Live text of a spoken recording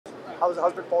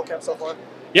How's been fall camp so far?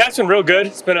 Yeah, it's been real good.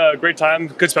 It's been a great time.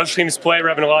 Good special teams play. We're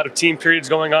having a lot of team periods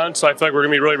going on, so I feel like we're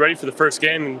going to be really ready for the first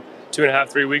game in 2.5,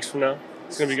 3 weeks from now.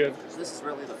 It's going to be good. So this is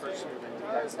really the first year that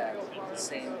you guys have the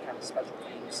same kind of special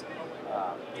teams,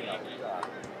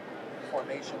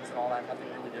 formations and all that. Nothing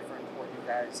really different for you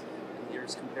guys in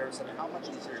years comparison. How much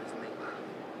easier does it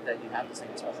make that you have the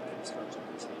same special teams coach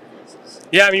in these places?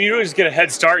 Yeah, I mean, you really just get a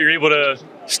head start. You're able to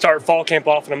start fall camp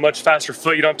off on a much faster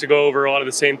foot. You don't have to go over a lot of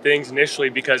the same things initially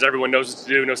because everyone knows what to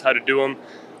do, knows how to do them.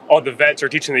 All the vets are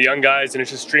teaching the young guys, and it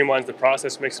just streamlines the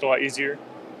process, makes it a lot easier.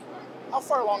 How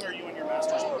far along are you in your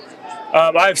master's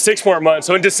program? I have 6 more months,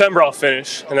 so in December I'll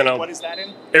finish, and then I'll. What is that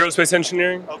in? Aerospace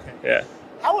engineering. Okay. Yeah.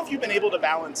 How have you been able to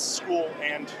balance school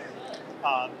and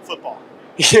football?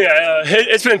 Yeah,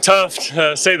 it's been tough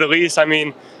to say the least. I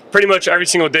mean, pretty much every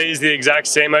single day is the exact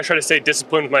same. I try to stay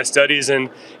disciplined with my studies, and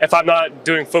if I'm not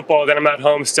doing football, then I'm at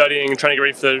home studying and trying to get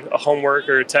ready for a homework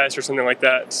or a test or something like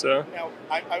that. So. Now,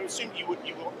 I assume you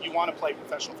want to play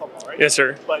professional football, right? Yes,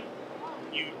 sir. But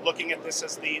you looking at this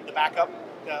as the backup,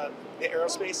 the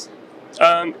aerospace?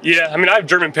 Yeah, I mean, I have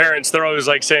German parents. They're always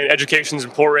like saying education's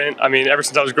important. I mean, ever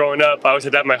since I was growing up, I always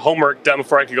had to have my homework done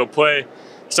before I could go play,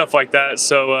 stuff like that.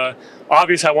 So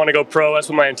obviously I want to go pro. That's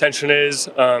what my intention is.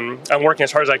 I'm working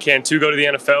as hard as I can to go to the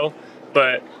NFL.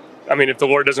 But, I mean, if the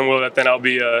Lord doesn't will that, then I'll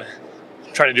be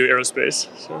trying to do aerospace.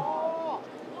 So.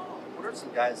 What are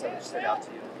some guys that have stood out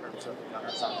to you in terms of the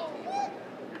gunners on the team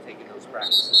when you're taking those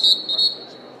practices and running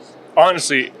those drills?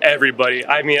 Honestly, everybody.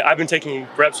 I mean, I've been taking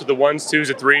reps with the 1s, 2s,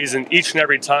 the 3s, and each and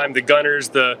every time, the gunners,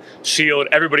 the shield,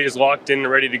 everybody is locked in and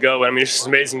ready to go. I mean, it's just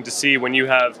amazing to see when you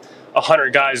have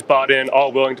 100 guys bought in,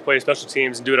 all willing to play special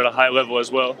teams and do it at a high level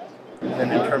as well.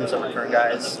 And in terms of return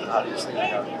guys, obviously,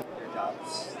 your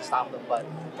job's to stop them, but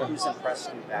who's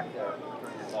impressed you back there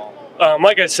returning the ball?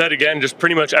 Like I said, again, just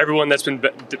pretty much everyone that's been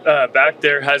back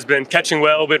there has been catching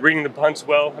well, been reading the punts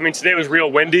well. I mean, today was real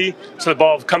windy, so the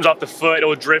ball comes off the foot, it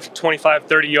will drift 25,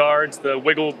 30 yards, the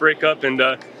wiggle will break up, and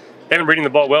they've been reading the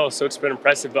ball well, so it's been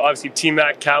impressive. But obviously,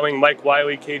 T-Mac, Cowing, Mike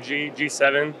Wiley, KG,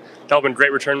 G7, they've all been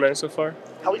great return men so far.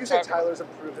 How would you say Tyler's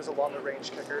improved as a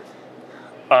longer-range kicker?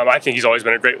 I think he's always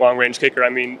been a great long-range kicker. I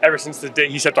mean, ever since the day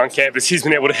he stepped on campus, he's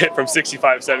been able to hit from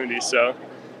 65, 70, so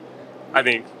I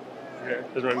think, yeah,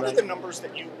 doesn't really What are matter. the numbers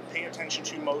that you pay attention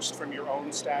to most from your own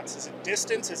stats? Is it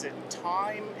distance? Is it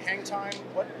time, hang time?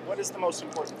 What is the most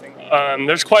important thing?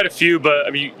 There's quite a few, but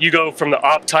I mean, you go from the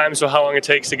op time, so how long it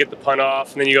takes to get the punt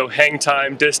off, and then you go hang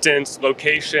time, distance,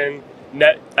 location,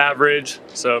 net average,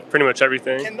 so pretty much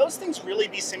everything. Can those things really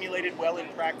be simulated well in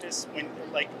practice when,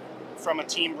 like, from a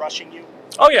team rushing you?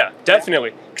 Oh yeah,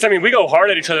 definitely. Because I mean, we go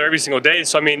hard at each other every single day.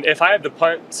 So I mean, if I have the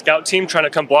punt scout team trying to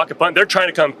come block a punt, they're trying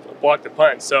to come block the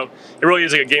punt. So it really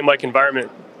is like a game-like environment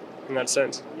in that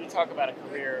sense. When you talk about a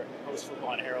career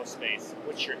post-football in aerospace,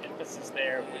 what's your emphasis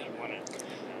there? What do you want to?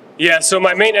 Yeah, so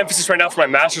my main emphasis right now for my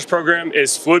master's program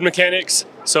is fluid mechanics.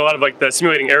 So a lot of like the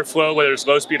simulating airflow, whether it's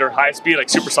low speed or high speed, like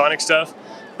supersonic stuff.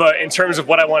 But in terms of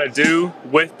what I want to do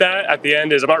with that at the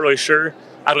end is I'm not really sure.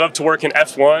 I'd love to work in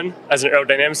F1 as an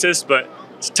aerodynamicist, but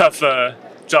it's a tough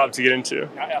job to get into.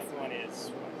 Now F1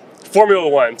 is Formula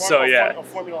One, so yeah.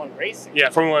 Formula One racing. Yeah,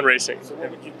 Formula One racing. So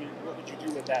what would you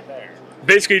do with that there?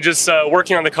 Basically just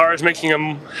working on the cars, making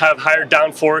them have higher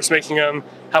downforce, making them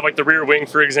have like the rear wing,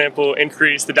 for example,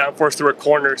 increase the downforce through a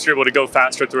corner so you're able to go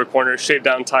faster through a corner, shave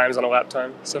down times on a lap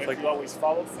time, stuff like that. You always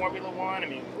followed Formula One? I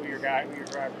mean, who are your drivers?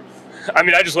 I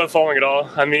mean, I just love following it all.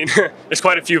 I mean, there's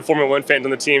quite a few Formula One fans on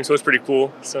the team, so it's pretty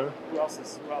cool. So. Who else on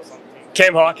the team?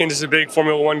 Cam Hawkins is a big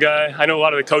Formula One guy. I know a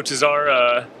lot of the coaches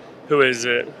are. Who is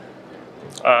it?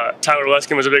 Tyler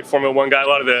Luskin was a big Formula One guy. A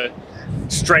lot of the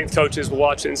strength coaches will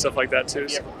watch it and stuff like that too.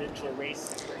 Have you ever been to a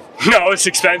race? No, it's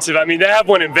expensive. I mean, they have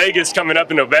one in Vegas coming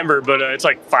up in November, but it's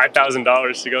like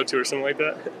 $5,000 to go to or something like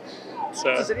that.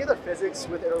 So. Does any of the physics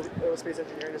with aerospace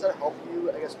engineering, does that help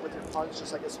you, I guess, with your punch,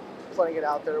 just like playing it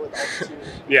out there with altitude?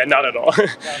 Yeah, not at all.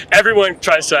 Everyone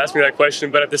tries to ask me that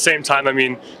question, but at the same time, I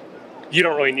mean, you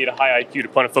don't really need a high IQ to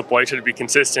punt a football. You should be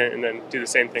consistent and then do the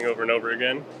same thing over and over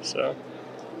again. So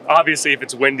obviously, if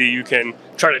it's windy, you can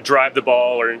try to drive the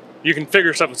ball or you can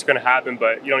figure stuff what's going to happen,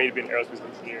 but you don't need to be an aerospace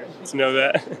engineer to know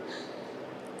that.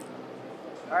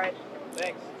 All right,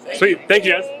 thanks. Sweet. Thank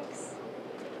you, guys.